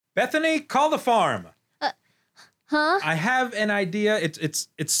Bethany, call the farm. Huh? I have an idea. It's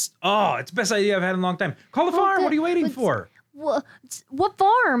the best idea I've had in a long time. Call the farm. What are you waiting for? What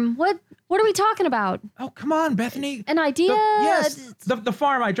farm? What are we talking about? Oh, come on, Bethany. An idea? Yes, the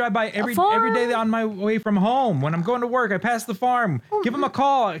farm. I drive by every day on my way from home. When I'm going to work, I pass the farm. Give him a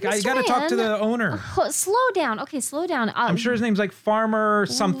call. I got to talk to the owner. Slow down. Okay, slow down. I'm sure his name's like Farmer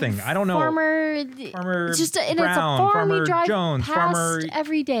something. I don't know. Farmer Just and Brown, it's a farm Farmer you drive Jones, past Farmer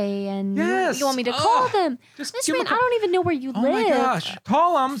every day, and Yes. you want me to call them? Just Mr. give him Man, a I don't even know where you Oh live. my gosh.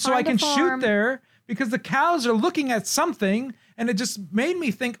 Call him so I Find a can shoot farm. there because the cows are looking at something and it just made me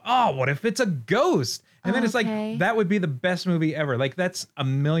think, oh, what if it's a ghost? And then it's like, Okay. that would be the best movie ever. Like that's $1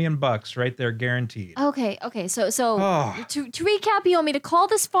 million right there, guaranteed. Okay. So Oh. to recap, you want me to call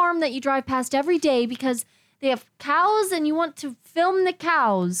this farm that you drive past every day because they have cows and you want to film the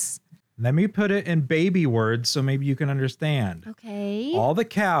cows. Let me put it in baby words so maybe you can understand. Okay. All the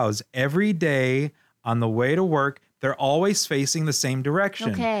cows every day on the way to work, they're always facing the same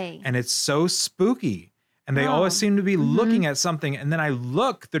direction. Okay. And it's so spooky. And they Oh. always seem to be looking at something. And then I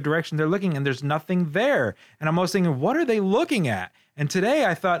look the direction they're looking and there's nothing there. And I'm always thinking, what are they looking at? And today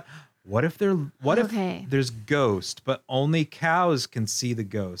I thought, what if there's ghost, but only cows can see the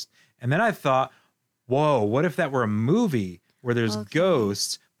ghost? And then I thought, whoa, what if that were a movie where there's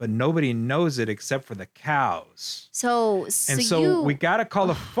ghosts, but nobody knows it except for the cows? So We got to call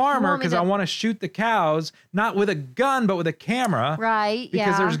the farmer because I want to shoot the cows, not with a gun, but with a camera. Right,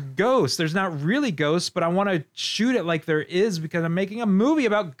 Because there's ghosts. There's not really ghosts, but I want to shoot it like there is because I'm making a movie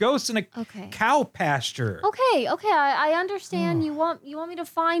about ghosts in a cow pasture. Okay, I understand. You want me to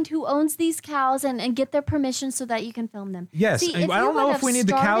find who owns these cows and get their permission so that you can film them. Yes, See, I if don't you know would if we have need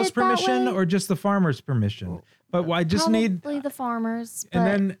the cow's started that permission way- or just the farmer's permission. But I just need. Probably the farmers.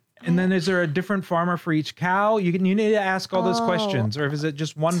 And then is there a different farmer for each cow? You need to ask all those questions, or is it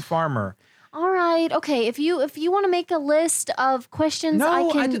just one farmer? All right. Okay. If you want to make a list of questions, I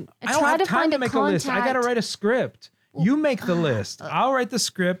don't can try have to time find to a make contact. a list. I got to write a script. You make the list. I'll write the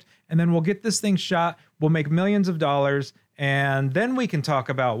script, and then we'll get this thing shot. We'll make millions of dollars, and then we can talk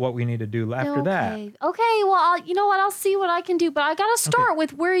about what we need to do after that. Okay. Well, you know what? I'll see what I can do, but I got to start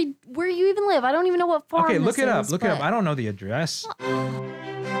with where you even live. I don't even know what farm. Okay, look this it up. is, Look it up. but- I don't know the address.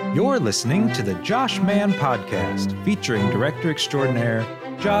 You're listening to the Josh Mann Podcast, featuring director extraordinaire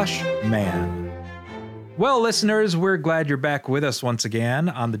Josh Mann. Well, listeners, we're glad you're back with us once again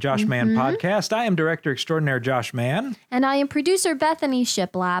on the Josh Mann Podcast. I am director extraordinaire Josh Mann. And I am producer Bethany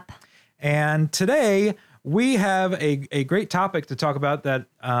Shiplap. And today we have a great topic to talk about that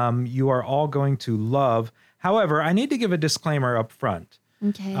you are all going to love. However, I need to give a disclaimer up front.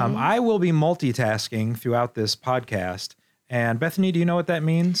 Okay. I will be multitasking throughout this podcast. And Bethany, do you know what that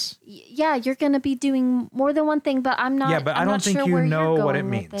means? Yeah, you're going to be doing more than one thing, but I'm not. Yeah, but I'm I don't not think sure you where know you're what it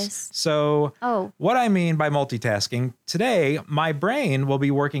going with means. this. So, Oh. what I mean by multitasking, today my brain will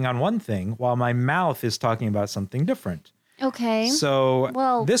be working on one thing while my mouth is talking about something different. Okay.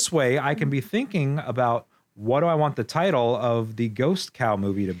 So, this way I can be thinking about what do I want the title of the Ghost Cow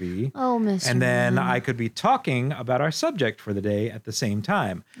movie to be? Oh, Mr. And then Mann. I could be talking about our subject for the day at the same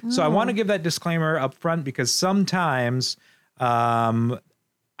time. So I want to give that disclaimer up front because sometimes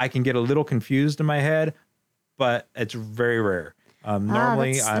I can get a little confused in my head, but it's very rare.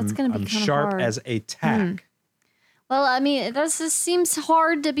 Normally that's gonna be I'm kinda sharp hard. as a tack. Well, I mean, this just seems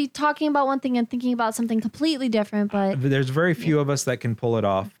hard to be talking about one thing and thinking about something completely different, but There's very few of us that can pull it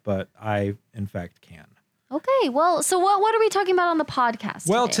off, but I, in fact, can. okay. Well, so what are we talking about on the podcast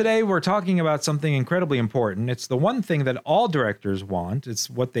Well, today we're talking about something incredibly important. It's the one thing that all directors want. It's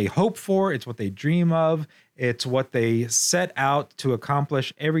what they hope for. It's what they dream of. It's what they set out to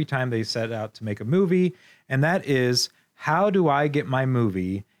accomplish every time they set out to make a movie. And that is, how do I get my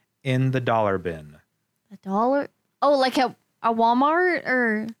movie in the dollar bin? $1? Oh, like at a Walmart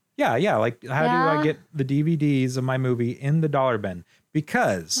or? Yeah. Like, how do I get the DVDs of my movie in the dollar bin?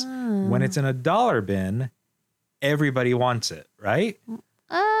 Because when it's in a dollar bin, everybody wants it, right?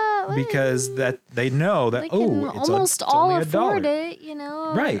 Because that they know that they can it's almost it's all only afford $1. it, you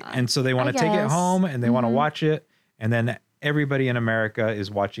know. Right. And so they want I to take it guess. home and they want to watch it. And then everybody in America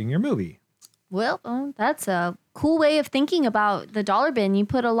is watching your movie. Well, that's a cool way of thinking about the dollar bin. You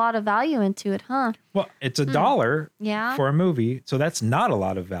put a lot of value into it, huh? Well, it's $1 Yeah. for a movie. So that's not a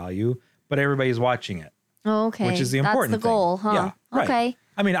lot of value, but everybody's watching it. Okay. Which is the important That's the goal, thing. huh? Yeah, right. Okay.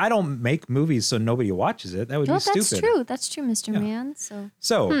 I mean, I don't make movies so nobody watches it. That would Well, be stupid. that's true. That's true, Mr. Man. So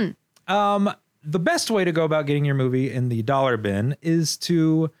So, the best way to go about getting your movie in the dollar bin is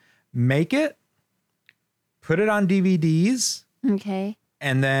to make it, put it on DVDs, okay.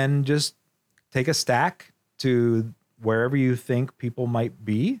 and then just take a stack to wherever you think people might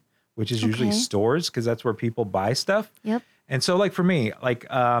be, which is usually stores, because that's where people buy stuff. Yep. And so like for me, like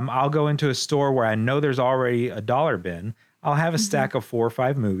I'll go into a store where I know there's already a dollar bin. I'll have a stack of 4 or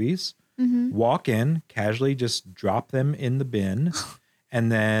 5 movies, walk in, casually just drop them in the bin,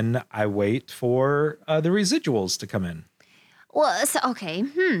 and then I wait for the residuals to come in. Well, so, okay.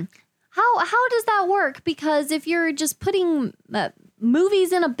 How does that work? Because if you're just putting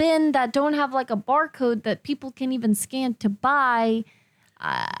movies in a bin that don't have like a barcode that people can even scan to buy,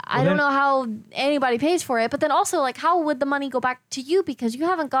 I don't know how anybody pays for it. But then also, like, how would the money go back to you? Because you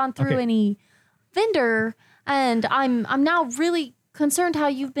haven't gone through any vendor, and I'm now really concerned how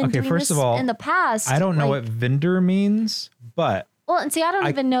you've been doing first this of all, in the past. I don't know what vendor means, but well, and see, I don't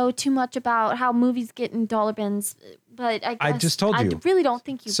even know too much about how movies get in dollar bins. But I just told you. I really don't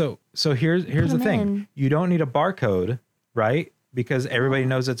think you. So here's the thing. In. You don't need a barcode, right? Because everybody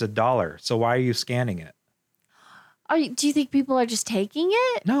knows it's $1. So why are you scanning it? Do you think people are just taking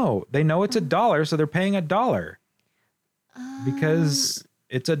it? No, they know it's $1, so they're paying $1 because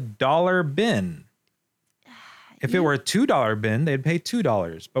it's a dollar bin. If it were a $2 bin, they'd pay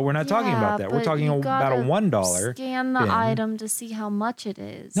 $2. But we're not talking about that. We're talking about a $1. Scan the item to see how much it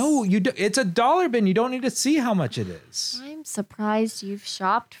is. No, it's a dollar bin. You don't need to see how much it is. I'm surprised you've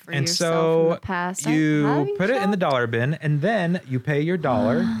shopped for and yourself so in the past. You put it in the dollar bin, and then you pay your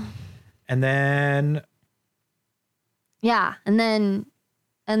dollar, and then and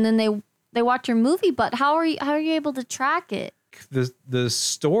then they watch your movie. But how are you able to track it? The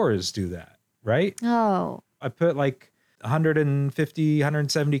stores do that, right? Oh. I put like 150,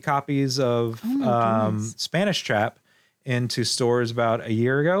 170 copies of Spanish Trap into stores about a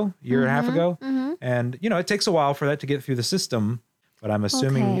year and a half ago. And, it takes a while for that to get through the system, but I'm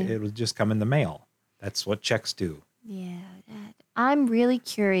assuming it will just come in the mail. That's what checks do. Yeah. I'm really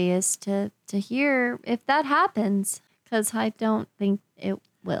curious to hear if that happens, because I don't think it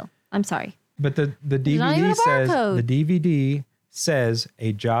will. I'm sorry. But the DVD says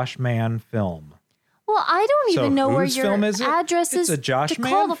a Josh Mann film. Well, I don't even know where your address is to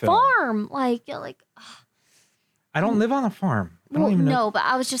call the farm. Like. I don't live on a farm. Well, no, but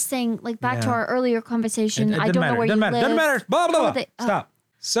I was just saying, like, back to our earlier conversation. I don't know where you live. Doesn't matter. Blah, blah, blah. Stop.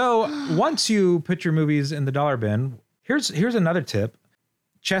 So once you put your movies in the dollar bin, here's another tip.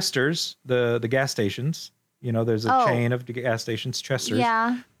 Chester's, the gas stations. There's a chain of gas stations, Chester's.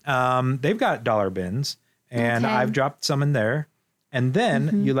 Yeah. They've got dollar bins, and I've dropped some in there. And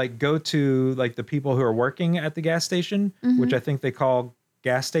then you go to the people who are working at the gas station, which I think they call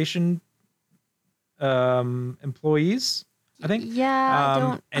gas station employees, I think. Yeah. I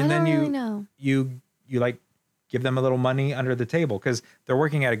don't really know. You give them a little money under the table because they're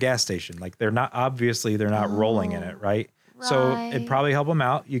working at a gas station. Like they're not rolling in it, right? So it'd probably help them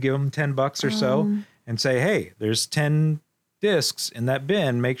out. You give them $10 or so and say, hey, there's 10 discs in that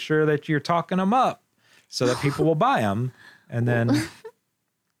bin. Make sure that you're talking them up so that people will buy them. And then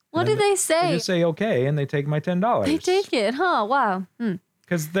what do they say? They just say okay, and they take my $10. They take it, huh? Wow.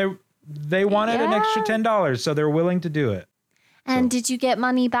 Because they wanted an extra $10, so they're willing to do it. And did you get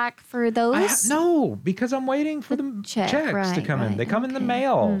money back for those? No, because I'm waiting for the checks to come in. They come in the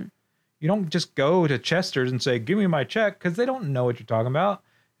mail. You don't just go to Chester's and say, "Give me my check," because they don't know what you're talking about.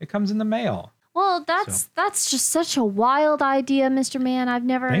 It comes in the mail. Well, that's just such a wild idea, Mr. Mann.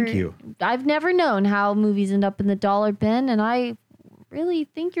 Thank you. I've never known how movies end up in the dollar bin, and I really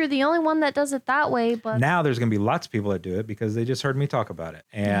think you're the only one that does it that way. But now there's going to be lots of people that do it because they just heard me talk about it.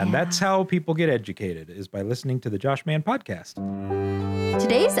 And that's how people get educated, is by listening to the Josh Mann podcast.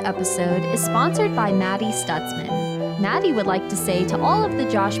 Today's episode is sponsored by Maddie Stutzman. Maddie would like to say to all of the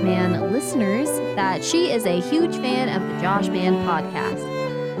Josh Mann listeners that she is a huge fan of the Josh Mann podcast.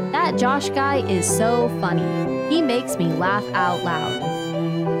 That Josh guy is so funny. He makes me laugh out loud.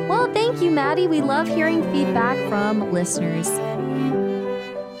 Well, thank you, Maddie. We love hearing feedback from listeners.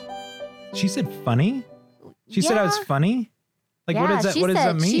 She said funny? She said I was funny? What does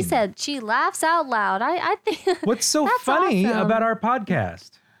that mean? She said she laughs out loud. I think. What's so funny about our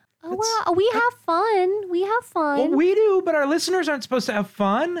podcast? Oh, well, we have fun. We have fun. Well, we do, but our listeners aren't supposed to have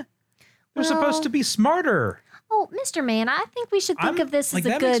fun. They're supposed to be smarter. Oh, Mr. Mann, I think we should think of this as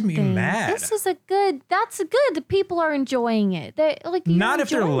a good makes me thing. Mad. This is that's good. The people are enjoying it. Not if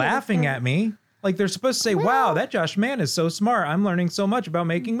they're laughing at me. Like they're supposed to say, wow, that Josh Mann is so smart. I'm learning so much about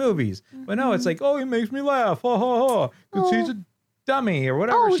making movies. But no, it's like, oh, he makes me laugh. Ha, ha, ha. Because he's a dummy or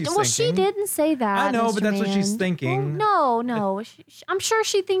whatever she's thinking. Well, she didn't say that. I know, Mr. but that's Mann. what she's thinking. No. I'm sure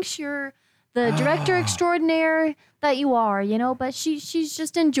she thinks you're the director extraordinaire that you are, but she's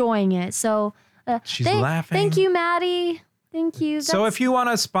just enjoying it. So she's laughing. Thank you, Maddie. Thank you. So if you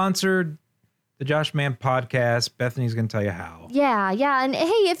want to sponsor the Josh Mann podcast. Bethany's going to tell you how. Yeah. And hey,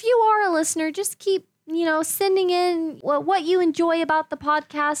 if you are a listener, just keep, sending in what you enjoy about the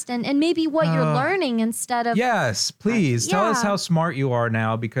podcast and maybe what you're learning instead of. Yes, please tell us how smart you are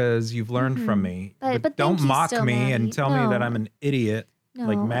now because you've learned from me. But don't mock me Maddie. and tell me that I'm an idiot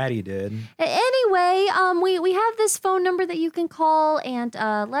like Maddie did. Anyway, we have this phone number that you can call and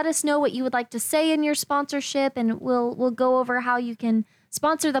let us know what you would like to say in your sponsorship, and we'll go over how you can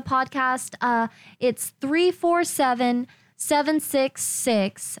sponsor the podcast. It's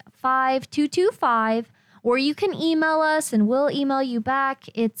 347-766-5225, or you can email us and we'll email you back.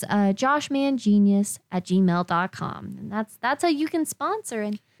 It's joshmangenius@gmail.com, and that's how you can sponsor.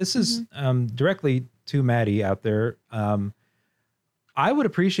 And this is directly to Maddie out there. I would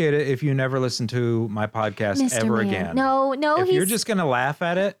appreciate it if you never listen to my podcast Mr. ever Man. again. No, if you're just gonna laugh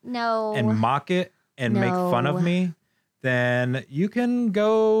at it, and mock it and make fun of me, then you can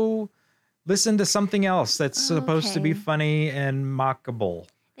go listen to something else that's supposed to be funny and mockable.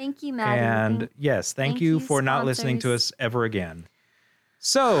 Thank you, Maddie. And yes, thank you for not listening to us ever again.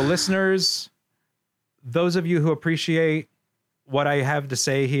 So, listeners, those of you who appreciate what I have to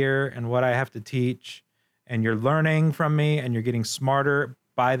say here and what I have to teach, and you're learning from me and you're getting smarter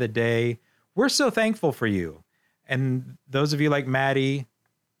by the day, we're so thankful for you. And those of you like Maddie,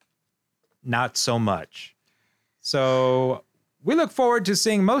 not so much. So we look forward to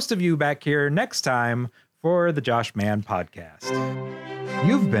seeing most of you back here next time for the Josh Mann Podcast.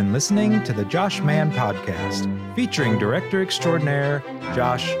 You've been listening to the Josh Mann Podcast, featuring director extraordinaire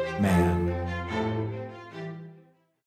Josh Mann.